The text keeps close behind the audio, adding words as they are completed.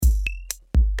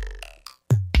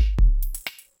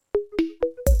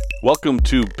Welcome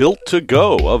to Built to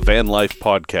Go, a van life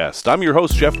podcast. I'm your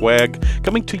host, Jeff Wagg,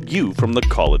 coming to you from the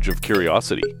College of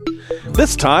Curiosity.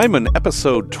 This time, in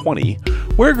episode 20,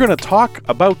 we're going to talk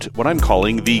about what I'm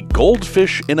calling the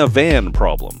goldfish in a van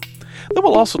problem. Then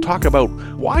we'll also talk about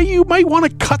why you might want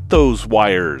to cut those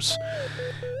wires.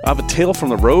 I have a tale from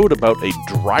the road about a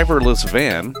driverless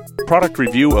van, product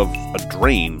review of a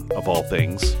drain, of all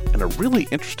things, and a really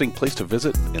interesting place to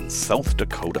visit in South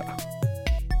Dakota.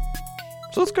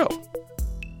 So let's go.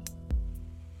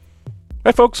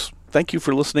 Hi, folks. Thank you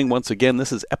for listening once again.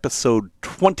 This is episode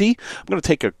 20. I'm going to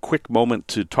take a quick moment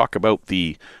to talk about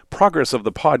the progress of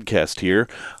the podcast here.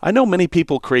 I know many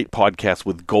people create podcasts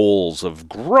with goals of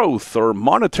growth or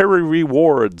monetary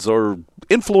rewards or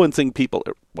influencing people.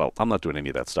 Well, I'm not doing any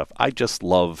of that stuff. I just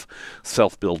love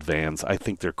self-build vans. I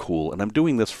think they're cool, and I'm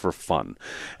doing this for fun.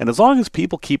 And as long as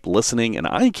people keep listening and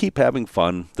I keep having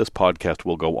fun, this podcast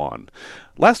will go on.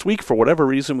 Last week, for whatever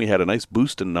reason, we had a nice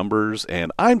boost in numbers,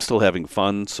 and I'm still having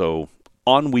fun, so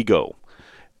on we go.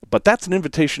 But that's an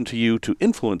invitation to you to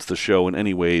influence the show in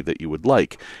any way that you would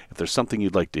like. If there's something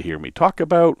you'd like to hear me talk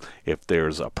about, if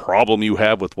there's a problem you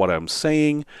have with what I'm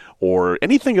saying, or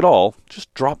anything at all,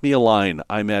 just drop me a line.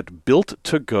 I'm at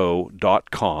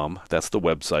builttogo.com. That's the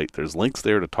website. There's links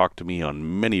there to talk to me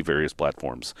on many various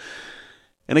platforms.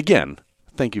 And again,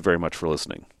 thank you very much for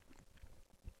listening.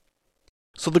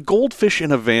 So the goldfish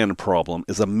in a van problem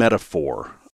is a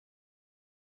metaphor.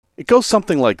 It goes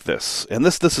something like this, and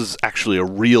this is actually a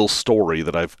real story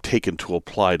that I've taken to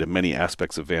apply to many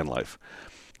aspects of van life.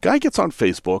 Guy gets on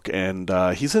Facebook, and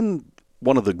he's in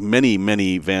one of the many,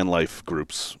 many van life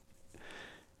groups,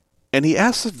 and he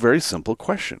asks a very simple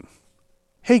question.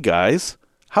 Hey guys,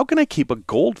 how can I keep a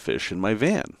goldfish in my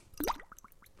van?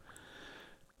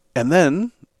 And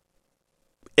then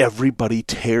everybody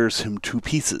tears him to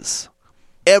pieces.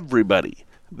 Everybody.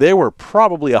 There were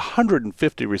probably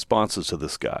 150 responses to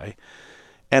this guy,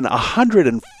 and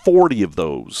 140 of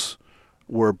those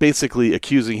were basically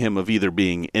accusing him of either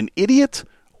being an idiot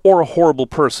or a horrible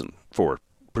person for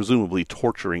presumably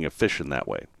torturing a fish in that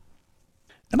way.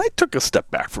 And I took a step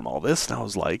back from all this, and I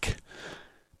was like,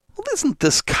 well, isn't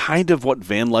this kind of what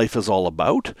van life is all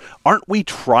about? Aren't we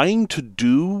trying to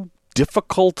do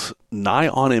difficult, nigh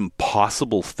on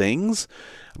impossible things?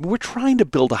 I mean, we're trying to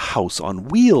build a house on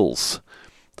wheels.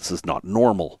 This is not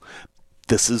normal.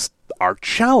 This is our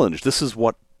challenge. This is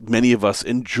what many of us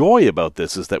enjoy about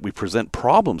this, is that we present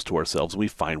problems to ourselves and we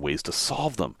find ways to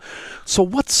solve them. So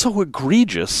what's so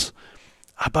egregious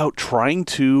about trying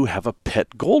to have a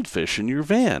pet goldfish in your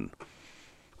van?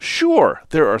 Sure,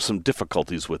 there are some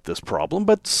difficulties with this problem,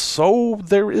 but so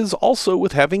there is also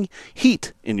with having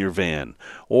heat in your van,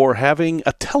 or having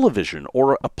a television,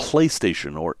 or a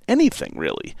PlayStation, or anything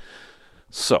really.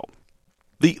 So,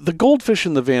 the goldfish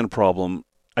in the van problem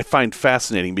I find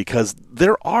fascinating because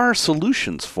there are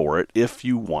solutions for it if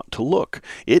you want to look.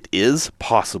 It is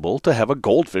possible to have a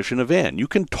goldfish in a van. You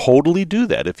can totally do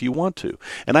that if you want to.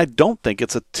 And I don't think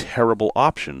it's a terrible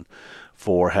option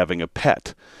for having a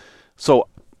pet. So,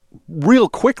 real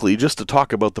quickly, just to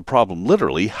talk about the problem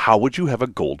literally, how would you have a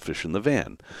goldfish in the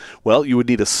van? Well, you would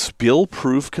need a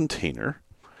spill-proof container.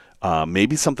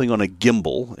 Maybe something on a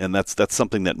gimbal, and that's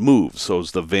something that moves. So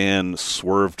as the van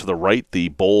swerved to the right, the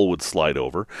bowl would slide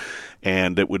over,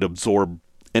 and it would absorb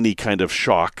any kind of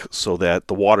shock so that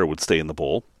the water would stay in the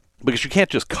bowl. Because you can't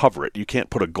just cover it. You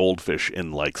can't put a goldfish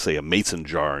in, like, say, a mason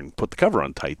jar and put the cover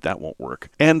on tight. That won't work.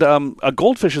 And a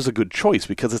goldfish is a good choice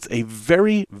because it's a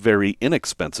very, very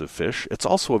inexpensive fish. It's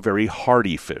also a very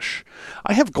hardy fish.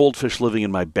 I have goldfish living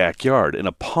in my backyard in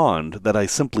a pond that I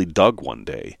simply dug one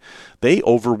day. They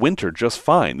overwinter just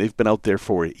fine. They've been out there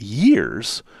for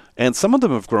years, and some of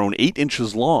them have grown 8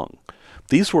 inches long.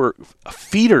 These were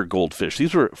feeder goldfish.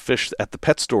 These were fish at the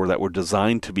pet store that were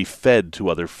designed to be fed to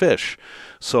other fish.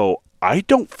 So I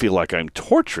don't feel like I'm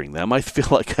torturing them. I feel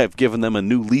like I've given them a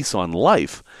new lease on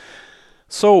life.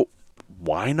 So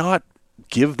why not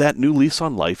give that new lease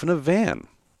on life in a van?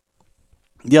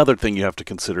 The other thing you have to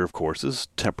consider, of course, is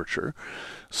temperature.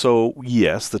 So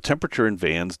yes, the temperature in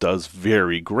vans does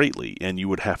vary greatly, and you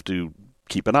would have to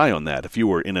keep an eye on that. If you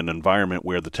were in an environment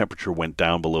where the temperature went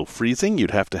down below freezing,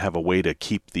 you'd have to have a way to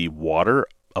keep the water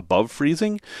above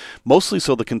freezing, mostly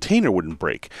so the container wouldn't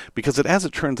break, because as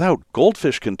it turns out,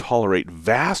 goldfish can tolerate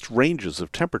vast ranges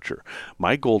of temperature.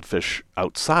 My goldfish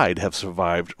outside have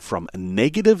survived from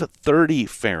negative 30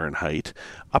 Fahrenheit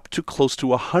up to close to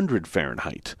 100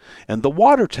 Fahrenheit. And the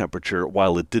water temperature,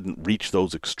 while it didn't reach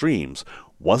those extremes,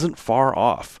 wasn't far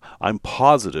off. I'm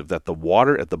positive that the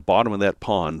water at the bottom of that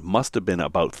pond must have been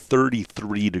about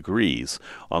 33 degrees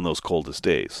on those coldest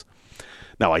days.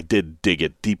 Now, I did dig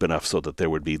it deep enough so that there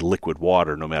would be liquid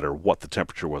water no matter what the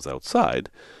temperature was outside.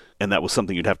 And that was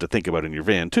something you'd have to think about in your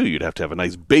van, too. You'd have to have a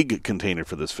nice big container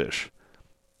for this fish.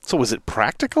 So is it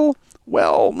practical?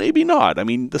 Well, maybe not. I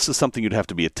mean, this is something you'd have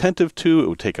to be attentive to. It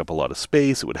would take up a lot of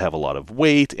space. It would have a lot of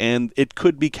weight. And it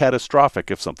could be catastrophic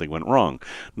if something went wrong.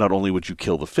 Not only would you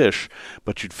kill the fish,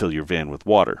 but you'd fill your van with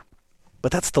water.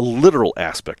 But that's the literal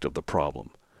aspect of the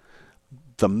problem.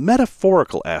 The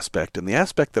metaphorical aspect, and the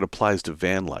aspect that applies to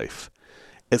van life,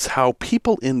 is how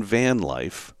people in van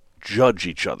life judge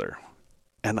each other.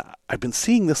 And I've been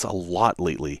seeing this a lot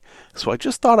lately, so I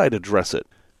just thought I'd address it.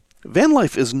 Van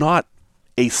life is not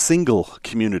a single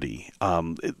community.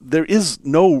 There is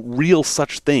no real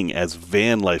such thing as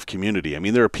van life community. I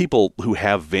mean, there are people who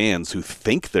have vans who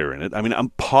think they're in it. I mean, I'm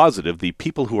positive the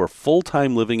people who are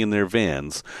full-time living in their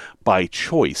vans by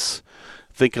choice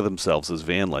think of themselves as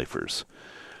van lifers.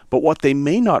 But what they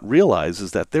may not realize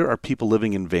is that there are people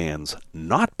living in vans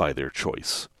not by their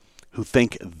choice, who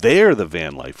think they're the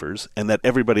van lifers and that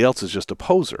everybody else is just a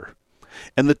poser.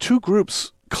 And the two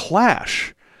groups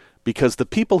clash because the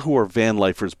people who are van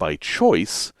lifers by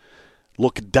choice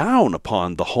look down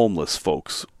upon the homeless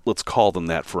folks, let's call them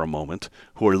that for a moment,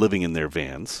 who are living in their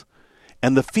vans.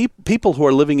 And the people who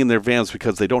are living in their vans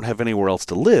because they don't have anywhere else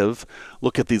to live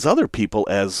look at these other people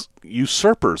as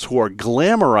usurpers who are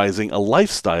glamorizing a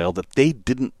lifestyle that they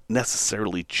didn't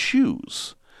necessarily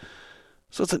choose.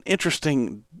 So it's an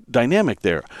interesting dynamic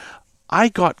there. I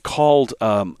got called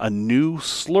a new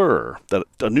slur,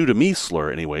 a new to me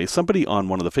slur anyway. Somebody on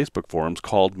one of the Facebook forums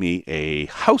called me a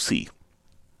housey.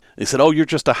 They said, "Oh, you're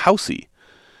just a housey."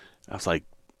 I was like,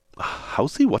 "A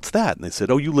housey? What's that?" And they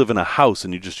said, "Oh, you live in a house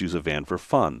and you just use a van for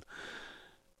fun."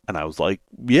 And I was like,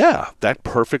 "Yeah, that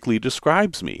perfectly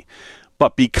describes me."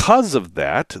 But because of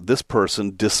that, this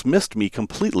person dismissed me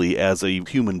completely as a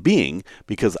human being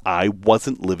because I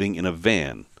wasn't living in a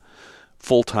van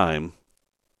full-time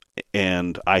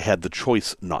and I had the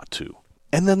choice not to.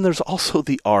 And then there's also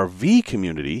the RV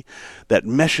community that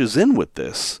meshes in with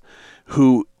this,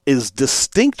 who is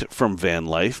distinct from van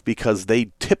life because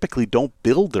they typically don't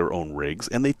build their own rigs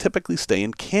and they typically stay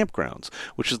in campgrounds,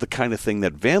 which is the kind of thing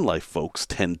that van life folks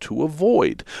tend to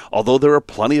avoid. Although there are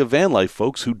plenty of van life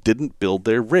folks who didn't build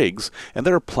their rigs, and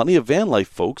there are plenty of van life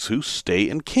folks who stay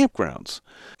in campgrounds.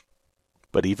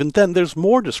 But even then, there's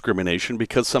more discrimination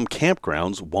because some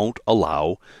campgrounds won't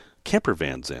allow camper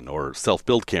vans in, or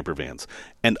self-build camper vans,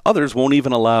 and others won't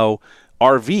even allow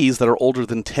RVs that are older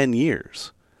than 10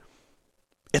 years.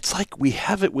 It's like we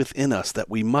have it within us that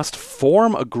we must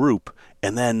form a group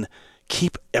and then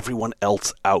keep everyone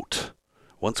else out.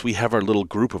 Once we have our little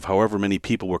group of however many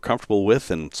people we're comfortable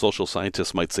with, and social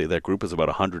scientists might say that group is about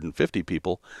 150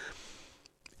 people,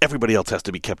 everybody else has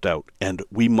to be kept out, and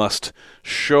we must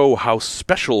show how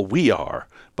special we are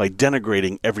by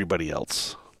denigrating everybody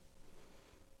else.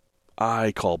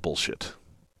 I call bullshit.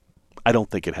 I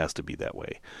don't think it has to be that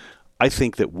way. I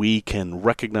think that we can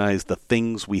recognize the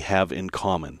things we have in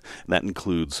common. And that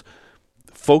includes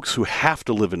folks who have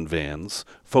to live in vans,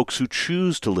 folks who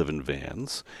choose to live in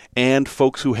vans, and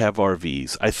folks who have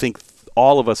RVs. I think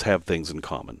all of us have things in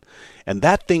common. And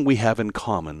that thing we have in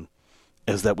common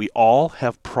is that we all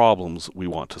have problems we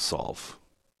want to solve.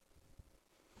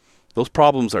 Those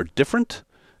problems are different.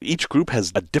 Each group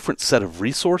has a different set of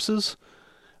resources,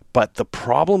 but the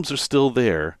problems are still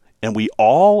there, and we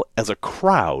all, as a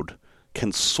crowd,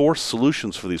 can source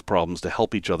solutions for these problems to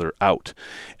help each other out.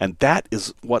 And that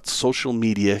is what social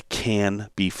media can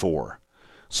be for.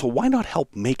 So why not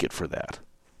help make it for that?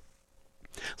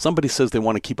 Somebody says they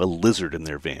want to keep a lizard in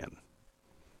their van.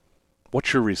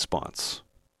 What's your response?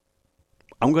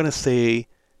 I'm going to say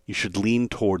you should lean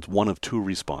towards one of two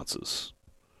responses.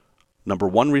 Number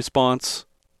one response,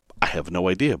 I have no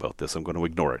idea about this, I'm going to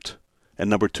ignore it. And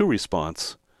number two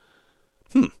response,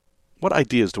 what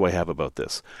ideas do I have about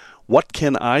this? What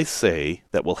can I say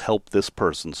that will help this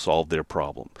person solve their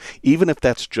problem, even if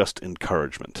that's just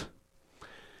encouragement?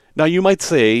 Now, you might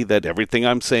say that everything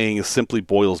I'm saying simply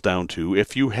boils down to,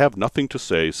 if you have nothing to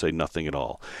say, say nothing at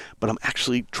all. But I'm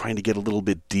actually trying to get a little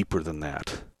bit deeper than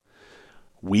that.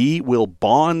 We will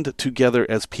bond together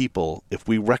as people if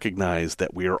we recognize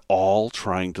that we are all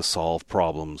trying to solve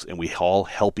problems and we all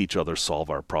help each other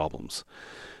solve our problems.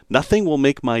 Nothing will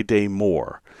make my day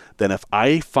more than if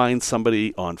I find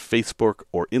somebody on Facebook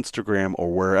or Instagram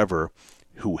or wherever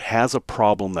who has a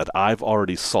problem that I've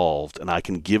already solved and I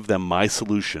can give them my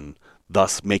solution,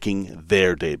 thus making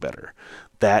their day better.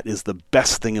 That is the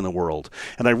best thing in the world.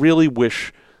 And I really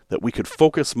wish that we could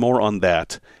focus more on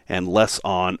that and less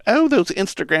on, oh, those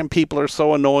Instagram people are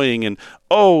so annoying, and,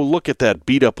 oh, look at that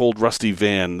beat-up old rusty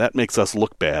van. That makes us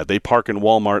look bad. They park in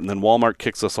Walmart, and then Walmart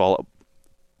kicks us all up.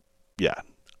 Yeah,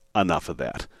 enough of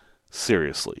that.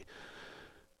 Seriously.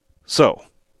 So,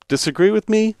 disagree with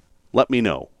me? Let me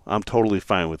know. I'm totally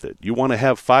fine with it. You want to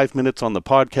have 5 minutes on the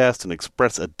podcast and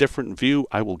express a different view?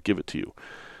 I will give it to you.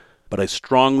 But I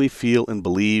strongly feel and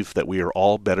believe that we are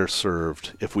all better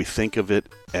served if we think of it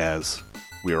as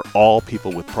we are all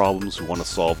people with problems who want to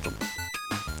solve them.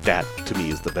 That, to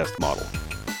me, is the best model.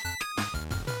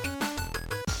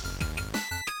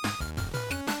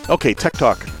 Okay, Tech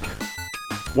Talk.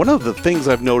 One of the things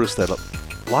I've noticed that a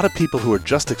lot of people who are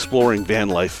just exploring van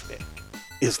life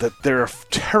is that they're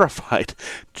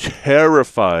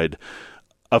terrified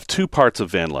of two parts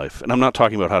of van life. And I'm not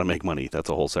talking about how to make money. That's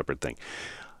a whole separate thing.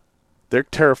 They're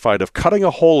terrified of cutting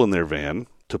a hole in their van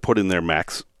to put in their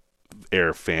max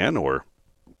air fan or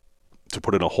to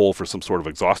put in a hole for some sort of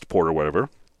exhaust port or whatever.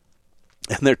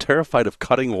 And they're terrified of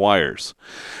cutting wires.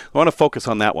 I want to focus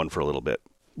on that one for a little bit.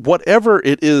 Whatever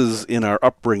it is in our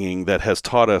upbringing that has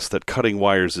taught us that cutting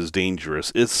wires is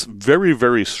dangerous, it's very,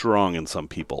 very strong in some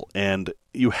people. And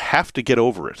you have to get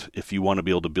over it if you want to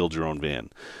be able to build your own van.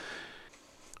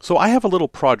 So I have a little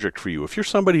project for you. If you're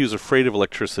somebody who's afraid of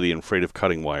electricity and afraid of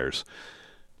cutting wires,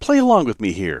 play along with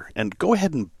me here and go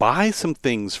ahead and buy some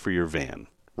things for your van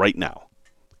right now.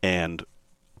 And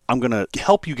I'm going to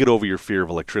help you get over your fear of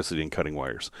electricity and cutting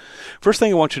wires. First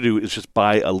thing I want you to do is just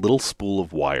buy a little spool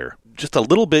of wire. Just a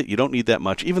little bit. You don't need that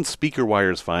much. Even speaker wire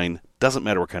is fine. Doesn't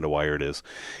matter what kind of wire it is.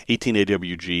 18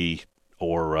 AWG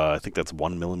or I think that's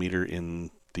 1 millimeter in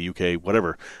the UK,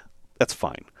 whatever. That's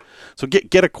fine. So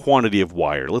get a quantity of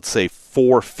wire. Let's say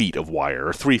 4 feet of wire,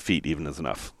 or 3 feet even is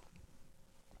enough.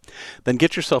 Then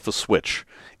get yourself a switch.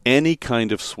 Any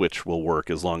kind of switch will work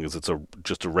as long as it's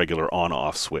just a regular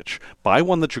on-off switch. Buy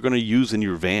one that you're going to use in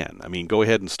your van. I mean, go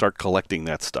ahead and start collecting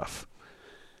that stuff.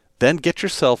 Then get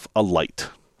yourself a light.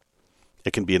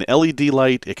 It can be an LED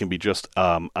light. It can be just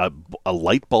a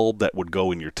light bulb that would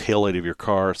go in your taillight of your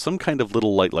car. Some kind of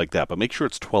little light like that, but make sure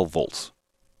it's 12 volts.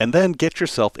 And then get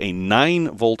yourself a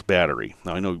 9-volt battery.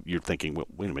 Now, I know you're thinking, well,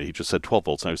 wait a minute, he just said 12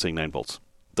 volts. Now he's saying 9 volts.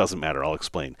 Doesn't matter. I'll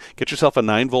explain. Get yourself a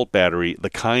 9-volt battery,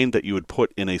 the kind that you would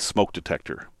put in a smoke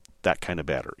detector. That kind of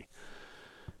battery.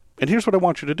 And here's what I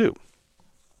want you to do.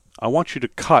 I want you to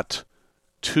cut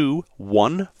 2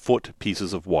 1-foot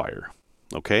pieces of wire.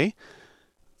 Okay?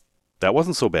 That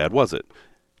wasn't so bad, was it?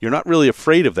 You're not really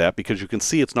afraid of that because you can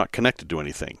see it's not connected to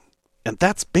anything. And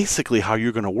that's basically how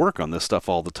you're going to work on this stuff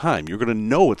all the time. You're going to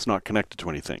know it's not connected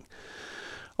to anything.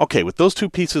 Okay, with those 2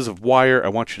 pieces of wire, I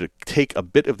want you to take a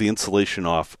bit of the insulation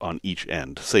off on each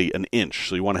end, say an inch.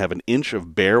 So you want to have an inch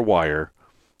of bare wire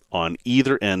on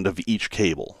either end of each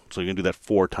cable. So you're going to do that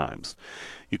 4 times.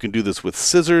 You can do this with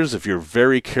scissors if you're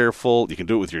very careful. You can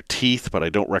do it with your teeth, but I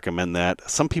don't recommend that.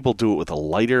 Some people do it with a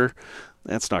lighter.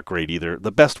 That's not great either.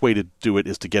 The best way to do it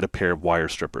is to get a pair of wire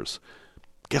strippers.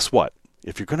 Guess what?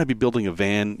 If you're going to be building a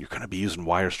van, you're going to be using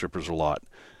wire strippers a lot.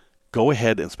 Go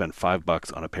ahead and spend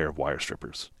 $5 on a pair of wire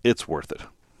strippers. It's worth it.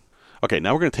 Okay,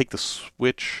 now we're going to take the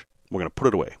switch. We're going to put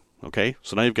it away. Okay,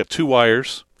 so now you've got 2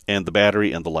 wires and the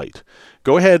battery and the light.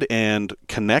 Go ahead and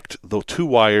connect the 2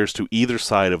 wires to either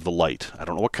side of the light. I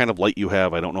don't know what kind of light you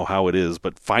have. I don't know how it is,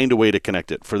 but find a way to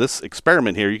connect it. For this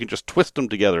experiment here, you can just twist them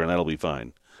together and that'll be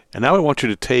fine. And now I want you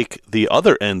to take the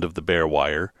other end of the bare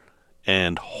wire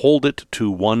and hold it to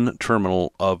one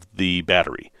terminal of the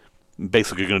battery.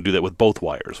 Basically, you're going to do that with both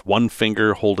wires. One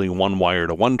finger holding one wire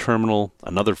to one terminal,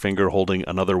 another finger holding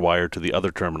another wire to the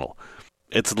other terminal.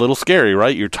 It's a little scary,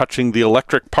 right? You're touching the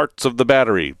electric parts of the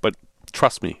battery, but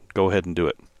trust me, go ahead and do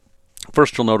it.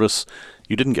 First, you'll notice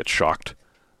you didn't get shocked.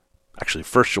 Actually,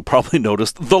 first you'll probably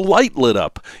notice the light lit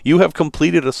up. You have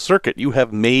completed a circuit. You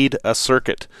have made a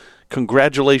circuit.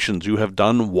 Congratulations, you have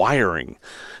done wiring.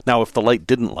 Now, if the light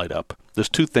didn't light up, there's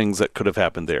 2 things that could have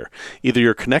happened there. Either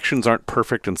your connections aren't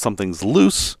perfect and something's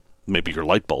loose, maybe your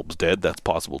light bulb's dead, that's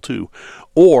possible too,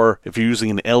 or if you're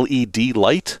using an LED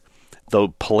light, the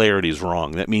polarity is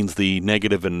wrong. That means the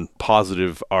negative and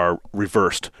positive are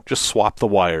reversed. Just swap the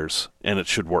wires and it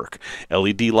should work.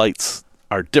 LED lights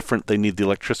are different. They need the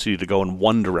electricity to go in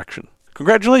one direction.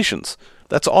 Congratulations.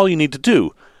 That's all you need to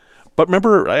do. But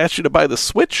remember, I asked you to buy the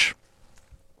switch?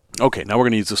 Okay, now we're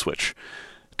going to use the switch.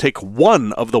 Take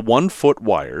one of the 1-foot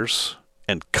wires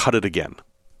and cut it again.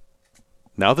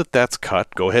 Now that that's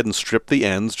cut, go ahead and strip the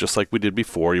ends just like we did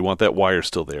before. You want that wire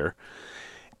still there.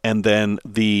 And then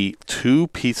the 2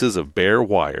 pieces of bare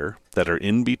wire that are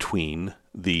in between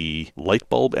the light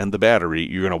bulb and the battery,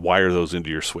 you're going to wire those into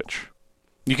your switch.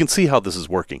 You can see how this is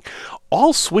working.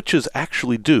 All switches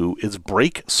actually do is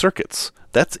break circuits.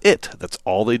 That's it. That's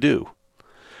all they do.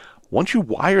 Once you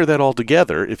wire that all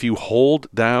together, if you hold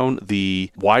down the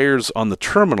wires on the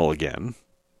terminal again,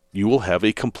 you will have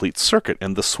a complete circuit,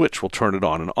 and the switch will turn it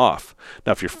on and off.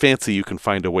 Now, if you're fancy, you can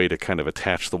find a way to kind of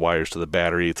attach the wires to the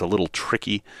battery. It's a little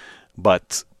tricky,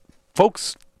 but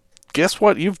folks, guess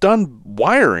what? You've done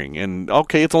wiring, and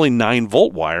okay, it's only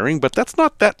 9-volt wiring, but that's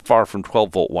not that far from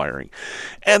 12-volt wiring.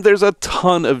 And there's a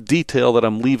ton of detail that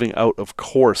I'm leaving out, of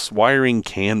course. Wiring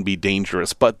can be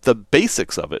dangerous, but the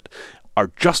basics of it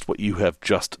are just what you have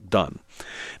just done.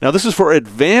 Now, this is for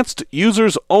advanced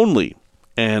users only,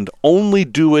 and only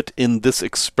do it in this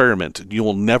experiment. You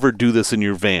will never do this in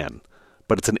your van,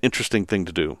 but it's an interesting thing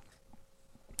to do.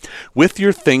 With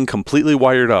your thing completely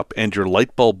wired up and your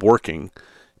light bulb working,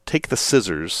 take the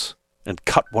scissors and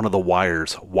cut one of the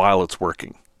wires while it's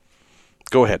working.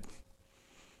 Go ahead.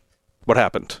 What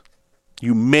happened?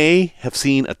 You may have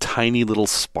seen a tiny little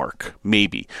spark,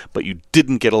 maybe, but you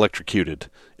didn't get electrocuted.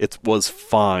 It was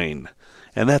fine.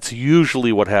 And that's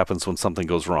usually what happens when something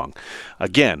goes wrong.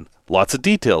 Again, lots of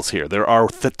details here. There are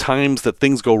times that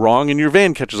things go wrong and your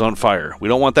van catches on fire. We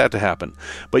don't want that to happen.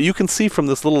 But you can see from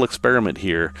this little experiment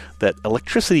here that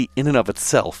electricity in and of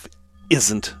itself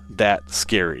isn't that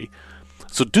scary.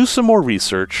 So do some more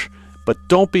research, but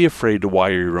don't be afraid to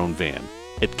wire your own van.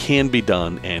 It can be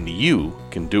done, and you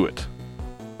can do it.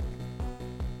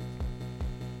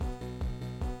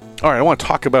 All right, I want to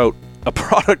talk about a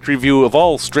product review of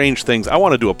all strange things. I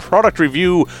want to do a product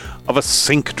review of a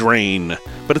sink drain,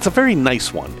 but it's a very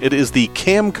nice one. It is the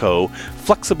Camco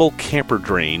Flexible Camper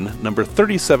Drain, number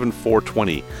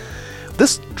 37420.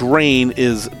 This drain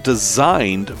is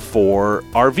designed for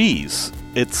RVs.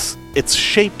 It's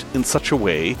shaped in such a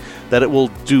way that it will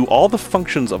do all the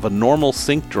functions of a normal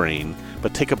sink drain,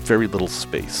 but take up very little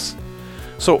space.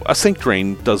 So a sink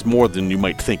drain does more than you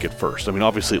might think at first. I mean,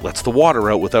 obviously it lets the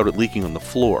water out without it leaking on the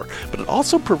floor, but it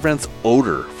also prevents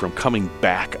odor from coming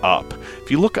back up. If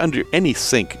you look under any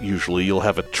sink, usually you'll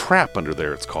have a trap under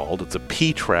there, it's called. It's a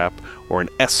P trap or an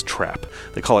S trap.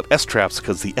 They call it S traps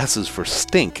because the S is for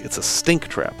stink. It's a stink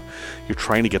trap. You're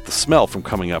trying to get the smell from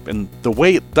coming up, and the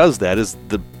way it does that is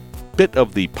the bit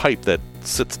of the pipe that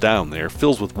sits down there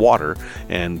fills with water,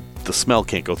 and the smell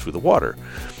can't go through the water.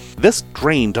 This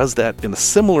drain does that in a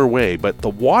similar way, but the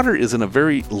water is in a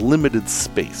very limited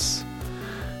space.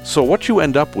 So what you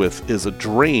end up with is a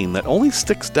drain that only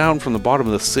sticks down from the bottom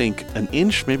of the sink an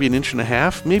inch, maybe an inch and a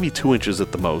half, maybe 2 inches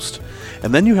at the most.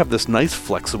 And then you have this nice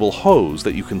flexible hose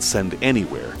that you can send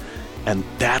anywhere. And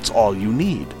that's all you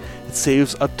need. It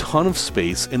saves a ton of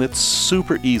space, and it's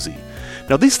super easy.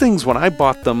 Now, these things, when I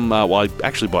bought them, I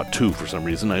actually bought two for some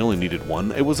reason. I only needed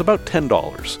one. It was about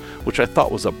 $10, which I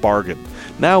thought was a bargain.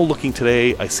 Now, looking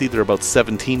today, I see they're about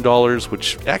 $17,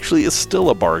 which actually is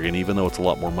still a bargain, even though it's a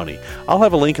lot more money. I'll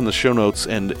have a link in the show notes,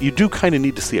 and you do kind of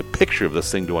need to see a picture of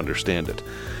this thing to understand it.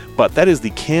 But that is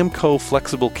the Camco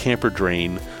Flexible Camper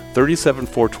Drain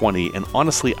 37420, and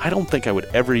honestly, I don't think I would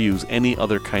ever use any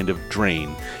other kind of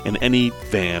drain in any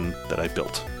van that I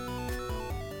built.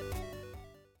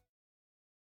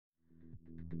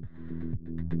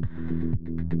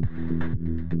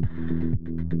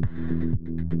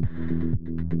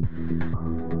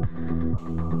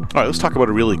 All right, let's talk about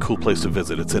a really cool place to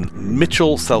visit. It's in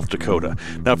Mitchell, South Dakota.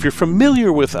 Now, if you're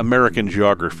familiar with American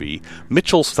geography,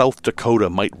 Mitchell, South Dakota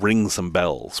might ring some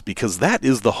bells, because that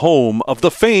is the home of the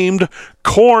famed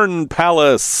Corn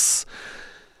Palace.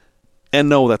 And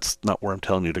no, that's not where I'm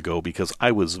telling you to go, because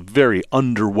I was very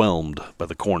underwhelmed by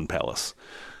the Corn Palace.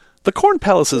 The Corn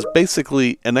Palace is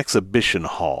basically an exhibition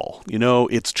hall. You know,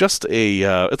 it's just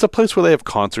it's a place where they have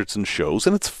concerts and shows,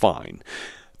 and it's fine.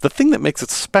 The thing that makes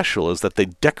it special is that they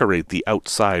decorate the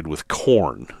outside with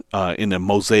corn in a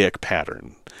mosaic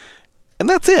pattern. And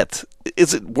that's it.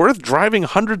 Is it worth driving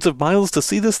hundreds of miles to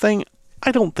see this thing?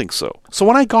 I don't think so. So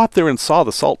when I got there and saw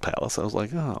the Salt Palace, I was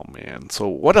like, oh man, so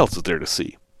what else is there to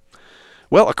see?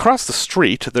 Well, across the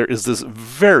street, there is this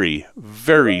very,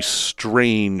 very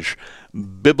strange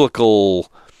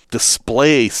biblical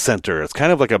display center. It's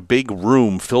kind of like a big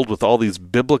room filled with all these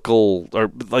biblical, or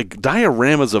like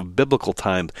dioramas of biblical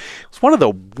times. It's one of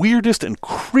the weirdest and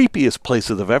creepiest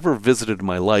places I've ever visited in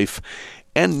my life.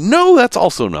 And no, that's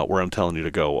also not where I'm telling you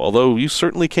to go, although you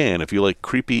certainly can if you like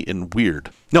creepy and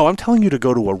weird. No, I'm telling you to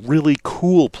go to a really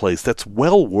cool place that's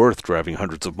well worth driving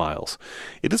hundreds of miles.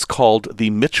 It is called the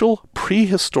Mitchell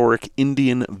Prehistoric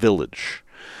Indian Village.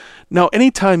 Now,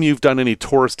 anytime you've done any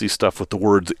touristy stuff with the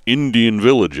words Indian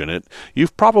Village in it,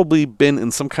 you've probably been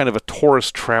in some kind of a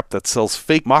tourist trap that sells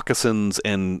fake moccasins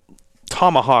and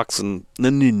tomahawks and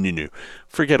no.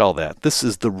 Forget all that. This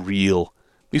is the real.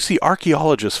 You see,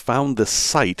 archaeologists found this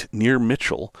site near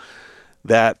Mitchell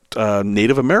that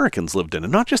Native Americans lived in.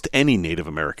 And not just any Native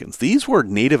Americans. These were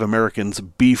Native Americans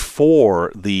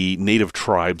before the native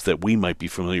tribes that we might be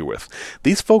familiar with.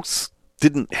 These folks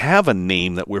didn't have a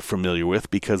name that we're familiar with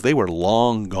because they were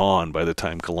long gone by the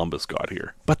time Columbus got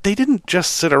here. But they didn't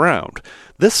just sit around.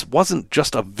 This wasn't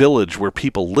just a village where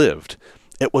people lived.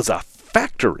 It was a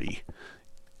factory.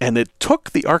 And it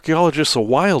took the archaeologists a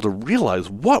while to realize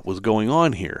what was going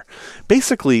on here.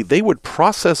 Basically, they would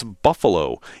process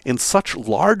buffalo in such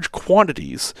large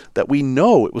quantities that we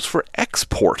know it was for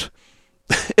export.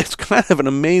 It's kind of an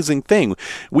amazing thing.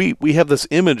 We have this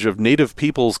image of native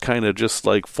peoples kind of just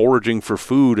like foraging for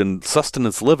food and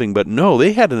sustenance living, but no,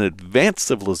 they had an advanced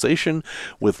civilization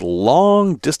with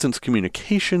long distance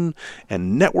communication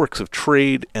and networks of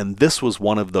trade, and this was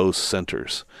one of those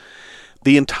centers.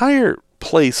 The entire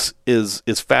place is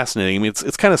fascinating. I mean,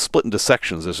 it's kind of split into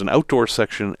sections. There's an outdoor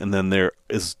section, and then there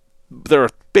are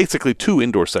basically two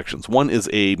indoor sections. One is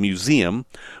a museum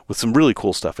with some really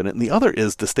cool stuff in it, and the other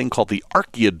is this thing called the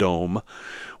Archaeodome,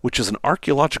 which is an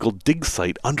archaeological dig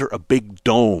site under a big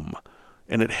dome.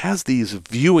 And it has these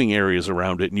viewing areas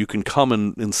around it, and you can come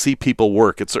and see people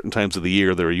work at certain times of the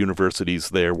year. There are universities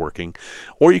there working,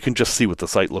 or you can just see what the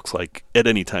site looks like at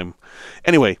any time.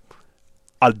 Anyway,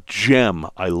 a gem.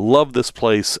 I love this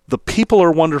place. The people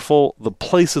are wonderful. The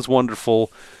place is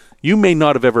wonderful. You may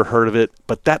not have ever heard of it,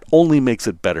 but that only makes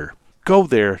it better. Go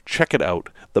there, check it out.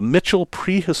 The Mitchell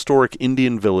Prehistoric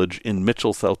Indian Village in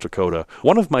Mitchell, South Dakota.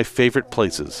 One of my favorite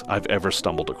places I've ever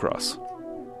stumbled across.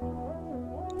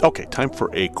 Okay, time for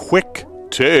a quick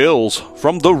Tales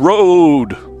from the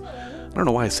Road. I don't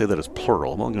know why I say that as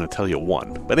plural. I'm only going to tell you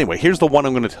one. But anyway, here's the one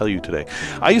I'm going to tell you today.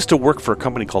 I used to work for a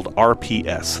company called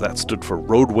RPS. That stood for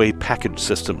Roadway Package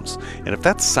Systems. And if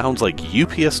that sounds like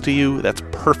UPS to you, that's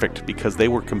perfect because they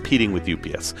were competing with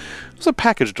UPS. It was a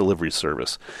package delivery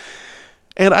service.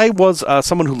 And I was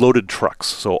someone who loaded trucks.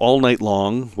 So all night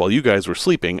long, while you guys were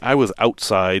sleeping, I was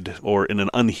outside or in an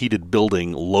unheated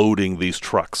building loading these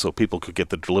trucks so people could get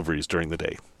the deliveries during the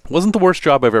day. Wasn't the worst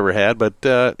job I've ever had, but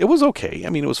it was okay. I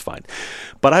mean, it was fine.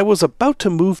 But I was about to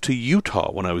move to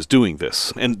Utah when I was doing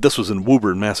this. And this was in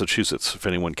Woburn, Massachusetts, if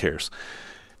anyone cares.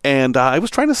 And I was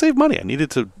trying to save money. I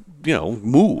needed to,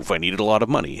 move. I needed a lot of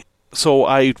money. So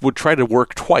I would try to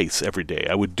work twice every day.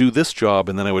 I would do this job,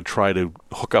 and then I would try to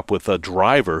hook up with a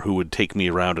driver who would take me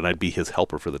around, and I'd be his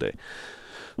helper for the day.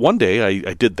 One day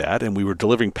I did that, and we were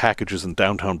delivering packages in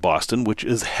downtown Boston, which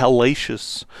is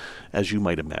hellacious, as you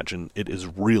might imagine. It is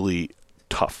really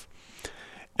tough.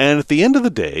 And at the end of the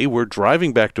day, we're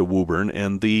driving back to Woburn,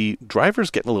 and the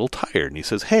driver's getting a little tired, and he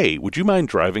says, "Hey, would you mind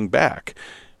driving back?"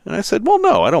 And I said, "Well,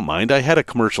 no, I don't mind. I had a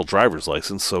commercial driver's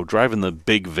license, so driving the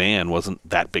big van wasn't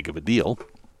that big of a deal."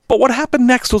 But what happened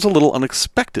next was a little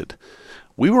unexpected.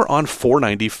 We were on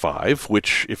 495,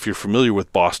 which, if you're familiar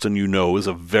with Boston, you know is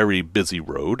a very busy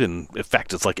road, and in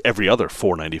fact, it's like every other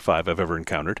 495 I've ever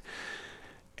encountered.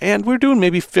 And we're doing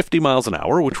maybe 50 miles an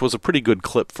hour, which was a pretty good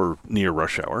clip for near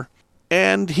rush hour.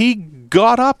 And he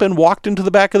got up and walked into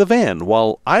the back of the van,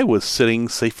 while I was sitting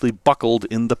safely buckled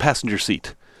in the passenger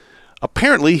seat.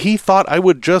 Apparently, he thought I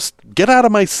would just get out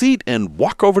of my seat and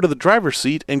walk over to the driver's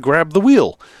seat and grab the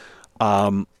wheel.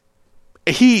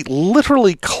 He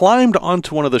literally climbed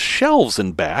onto one of the shelves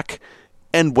in back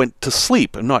and went to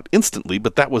sleep. Not instantly,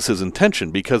 but that was his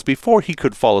intention, because before he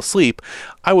could fall asleep,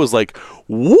 I was like,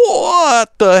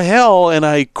 "What the hell?" And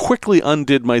I quickly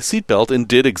undid my seatbelt and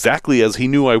did exactly as he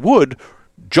knew I would,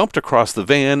 jumped across the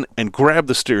van and grabbed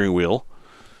the steering wheel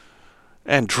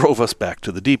and drove us back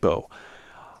to the depot.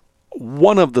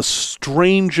 One of the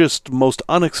strangest, most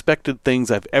unexpected things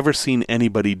I've ever seen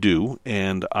anybody do,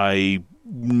 and I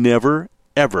never,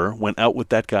 ever went out with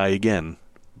that guy again,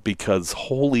 because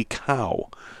holy cow.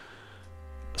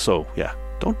 So, yeah,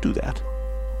 don't do that.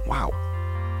 Wow.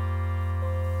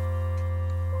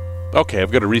 Okay,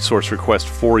 I've got a resource request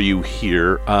for you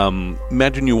here.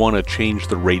 Imagine you want to change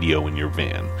the radio in your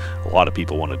van. A lot of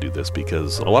people want to do this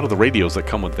because a lot of the radios that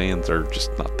come with vans are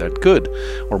just not that good.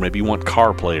 Or maybe you want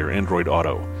CarPlay or Android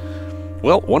Auto.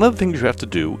 Well, one of the things you have to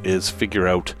do is figure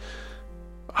out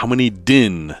how many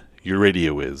DIN your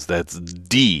radio is. That's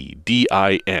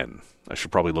D-I-N. I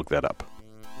should probably look that up.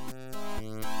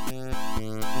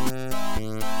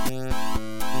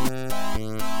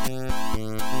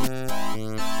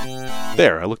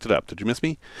 There, I looked it up. Did you miss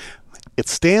me? It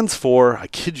stands for, I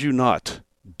kid you not,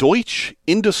 Deutsche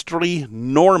Industrie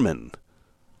Normen,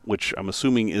 which I'm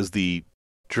assuming is the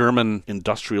German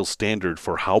industrial standard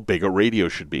for how big a radio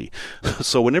should be.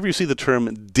 So whenever you see the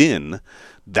term DIN,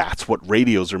 that's what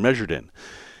radios are measured in.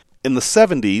 In the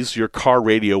 70s, your car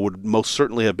radio would most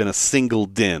certainly have been a single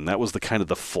DIN. That was the kind of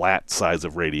the flat size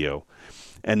of radio.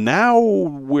 And now,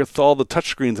 with all the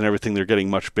touchscreens and everything, they're getting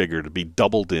much bigger to be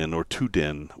double DIN or 2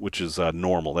 DIN, which is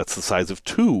normal. That's the size of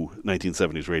two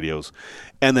 1970s radios,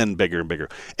 and then bigger and bigger.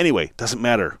 Anyway, doesn't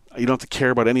matter. You don't have to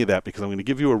care about any of that because I'm going to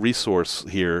give you a resource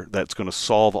here that's going to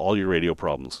solve all your radio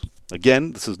problems.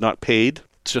 Again, this is not paid.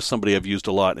 It's just somebody I've used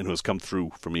a lot and who has come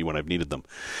through for me when I've needed them.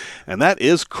 And that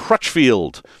is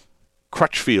Crutchfield.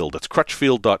 Crutchfield. That's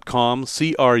crutchfield.com,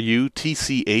 Crutchfield,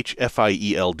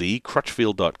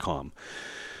 crutchfield.com.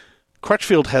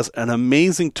 Crutchfield has an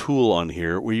amazing tool on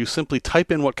here where you simply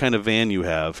type in what kind of van you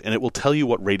have and it will tell you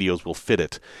what radios will fit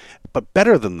it. But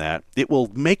better than that, it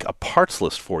will make a parts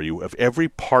list for you of every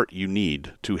part you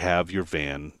need to have your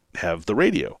van have the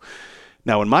radio.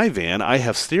 Now in my van, I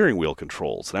have steering wheel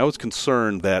controls, and I was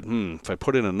concerned that if I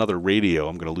put in another radio,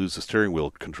 I'm going to lose the steering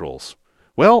wheel controls.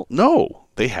 Well, no,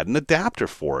 they had an adapter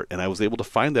for it, and I was able to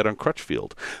find that on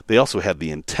Crutchfield. They also had the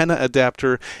antenna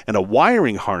adapter and a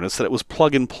wiring harness that it was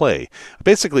plug and play. I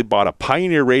basically bought a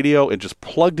Pioneer radio and just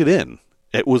plugged it in.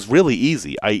 It was really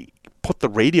easy. I put the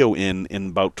radio in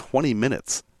about 20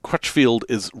 minutes. Crutchfield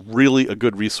is really a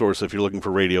good resource if you're looking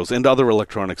for radios and other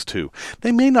electronics too.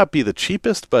 They may not be the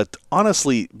cheapest, but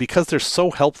honestly, because they're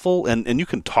so helpful and you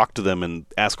can talk to them and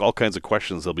ask all kinds of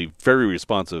questions, they'll be very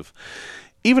responsive.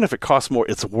 Even if it costs more,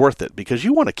 it's worth it because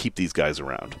you want to keep these guys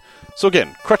around. So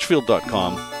again,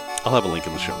 crutchfield.com. I'll have a link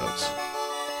in the show notes.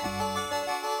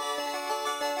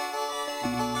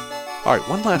 All right,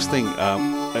 one last thing.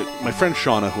 My friend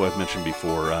Shauna, who I've mentioned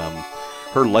before,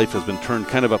 her life has been turned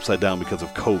kind of upside down because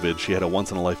of COVID. She had a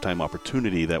once-in-a-lifetime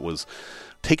opportunity that was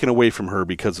taken away from her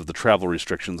because of the travel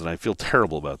restrictions, and I feel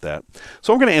terrible about that.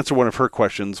 So I'm going to answer one of her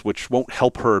questions, which won't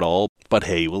help her at all, but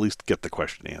hey, we'll at least get the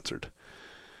question answered.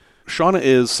 Shauna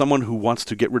is someone who wants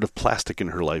to get rid of plastic in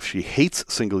her life. She hates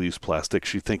single-use plastic.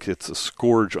 She thinks it's a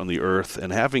scourge on the earth.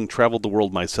 And having traveled the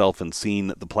world myself and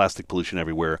seen the plastic pollution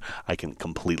everywhere, I can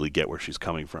completely get where she's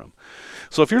coming from.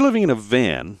 So if you're living in a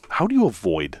van, how do you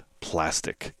avoid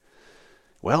plastic?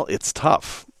 Well, it's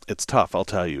tough. It's tough, I'll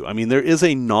tell you. I mean, there is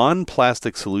a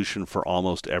non-plastic solution for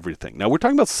almost everything. Now, we're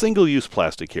talking about single-use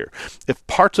plastic here. If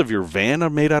parts of your van are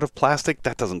made out of plastic,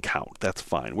 that doesn't count. That's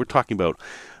fine. We're talking about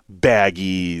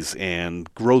baggies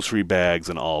and grocery bags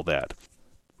and all that.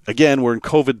 Again, we're in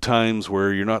COVID times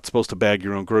where you're not supposed to bag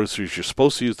your own groceries. You're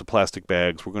supposed to use the plastic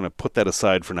bags. We're going to put that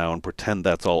aside for now and pretend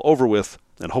that's all over with.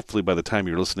 And hopefully by the time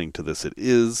you're listening to this, it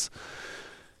is.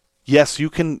 Yes, you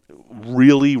can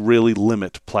really, really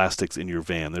limit plastics in your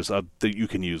van. You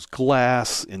can use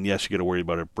glass, and yes, you got to worry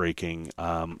about it breaking.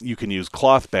 You can use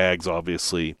cloth bags,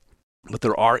 obviously. But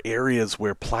there are areas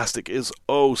where plastic is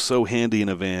oh so handy in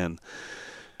a van.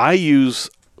 I use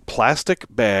plastic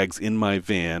bags in my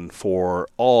van for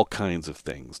all kinds of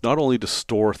things, not only to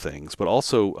store things, but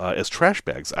also as trash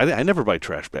bags. I never buy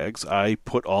trash bags. I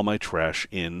put all my trash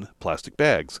in plastic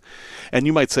bags. And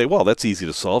you might say, well, that's easy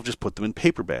to solve. Just put them in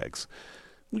paper bags.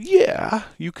 Yeah,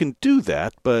 you can do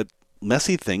that, but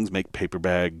messy things make paper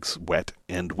bags wet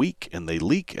and weak, and they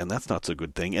leak, and that's not so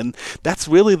good thing. And that's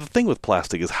really the thing with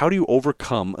plastic is how do you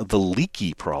overcome the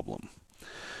leaky problem?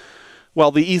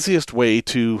 Well, the easiest way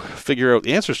to figure out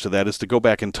the answers to that is to go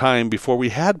back in time before we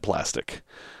had plastic.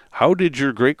 How did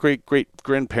your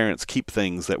great-great-great-grandparents keep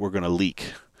things that were going to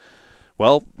leak?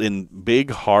 Well, in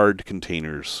big, hard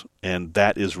containers, and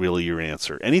that is really your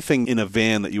answer. Anything in a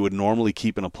van that you would normally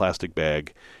keep in a plastic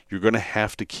bag, you're going to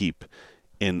have to keep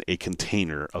in a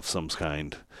container of some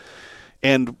kind.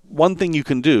 And one thing you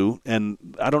can do, and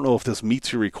I don't know if this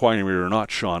meets your requirement or not,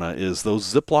 Shauna, is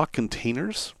those Ziploc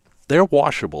containers. They're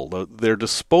washable. They're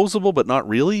disposable, but not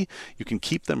really. You can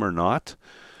keep them or not.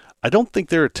 I don't think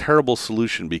they're a terrible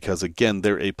solution because, again,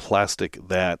 they're a plastic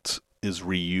that is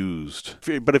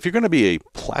reused. But if you're going to be a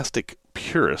plastic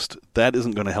purist, that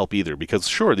isn't going to help either because,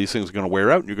 sure, these things are going to wear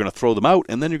out and you're going to throw them out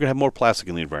and then you're going to have more plastic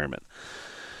in the environment.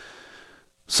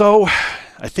 So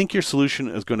I think your solution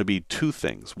is going to be two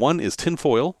things. One is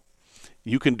tinfoil.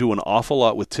 You can do an awful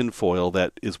lot with tinfoil.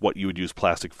 That is what you would use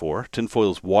plastic for. Tinfoil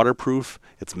is waterproof.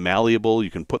 It's malleable. You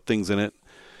can put things in it.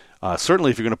 Certainly,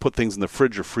 if you're going to put things in the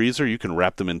fridge or freezer, you can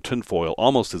wrap them in tinfoil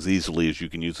almost as easily as you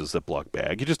can use a Ziploc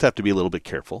bag. You just have to be a little bit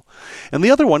careful. And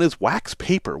the other one is wax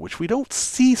paper, which we don't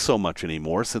see so much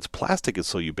anymore since plastic is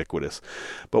so ubiquitous.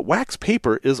 But wax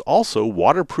paper is also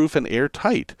waterproof and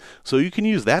airtight, so you can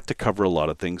use that to cover a lot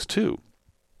of things too.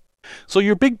 So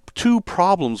your big two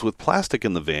problems with plastic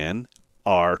in the van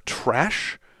are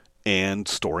trash and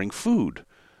storing food.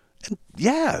 And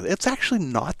yeah, it's actually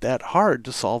not that hard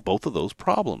to solve both of those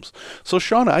problems. So,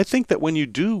 Shauna, I think that when you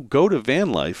do go to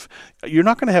van life, you're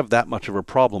not going to have that much of a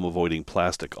problem avoiding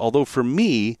plastic. Although for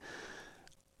me,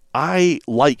 I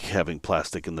like having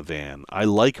plastic in the van. I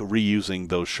like reusing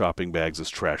those shopping bags as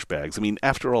trash bags. I mean,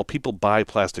 after all, people buy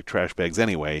plastic trash bags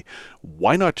anyway.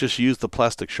 Why not just use the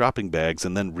plastic shopping bags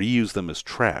and then reuse them as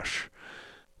trash?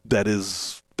 That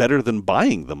is better than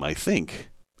buying them, I think.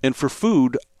 And for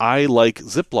food, I like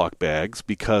Ziploc bags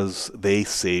because they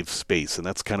save space, and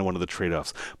that's kind of one of the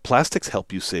trade-offs. Plastics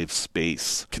help you save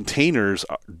space. Containers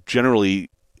generally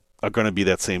are going to be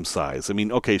that same size. I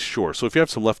mean, okay, sure. So if you have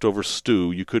some leftover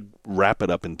stew, you could wrap it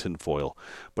up in tin foil,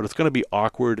 but it's going to be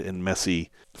awkward and messy.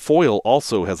 Foil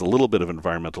also has a little bit of an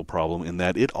environmental problem in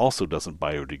that it also doesn't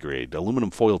biodegrade. Aluminum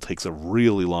foil takes a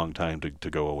really long time to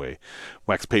go away.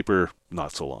 Wax paper,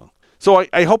 not so long. So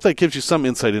I hope that gives you some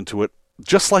insight into it.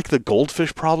 Just like the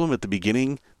goldfish problem at the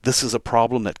beginning, this is a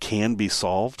problem that can be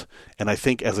solved. And I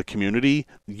think as a community,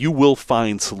 you will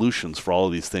find solutions for all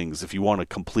of these things if you want to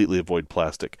completely avoid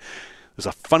plastic. There's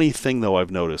a funny thing, though, I've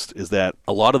noticed, is that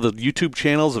a lot of the YouTube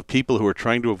channels of people who are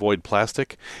trying to avoid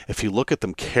plastic, if you look at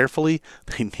them carefully,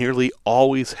 they nearly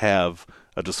always have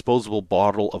a disposable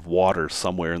bottle of water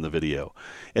somewhere in the video.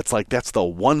 It's like that's the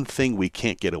one thing we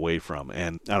can't get away from.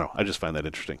 And I don't know, I just find that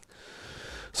interesting.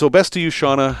 So best to you,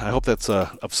 Shauna. I hope that's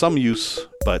of some use,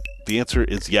 but the answer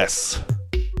is yes.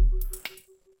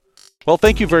 Well,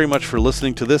 thank you very much for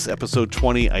listening to this episode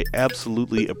 20. I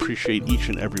absolutely appreciate each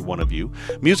and every one of you.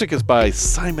 Music is by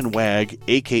Simon Wagg,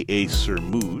 a.k.a. Sir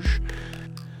Mooj.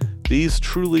 These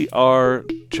truly are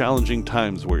challenging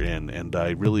times we're in, and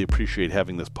I really appreciate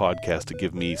having this podcast to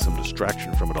give me some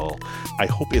distraction from it all. I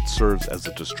hope it serves as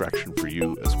a distraction for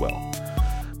you as well.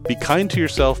 Be kind to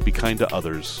yourself, be kind to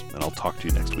others, and I'll talk to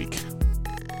you next week.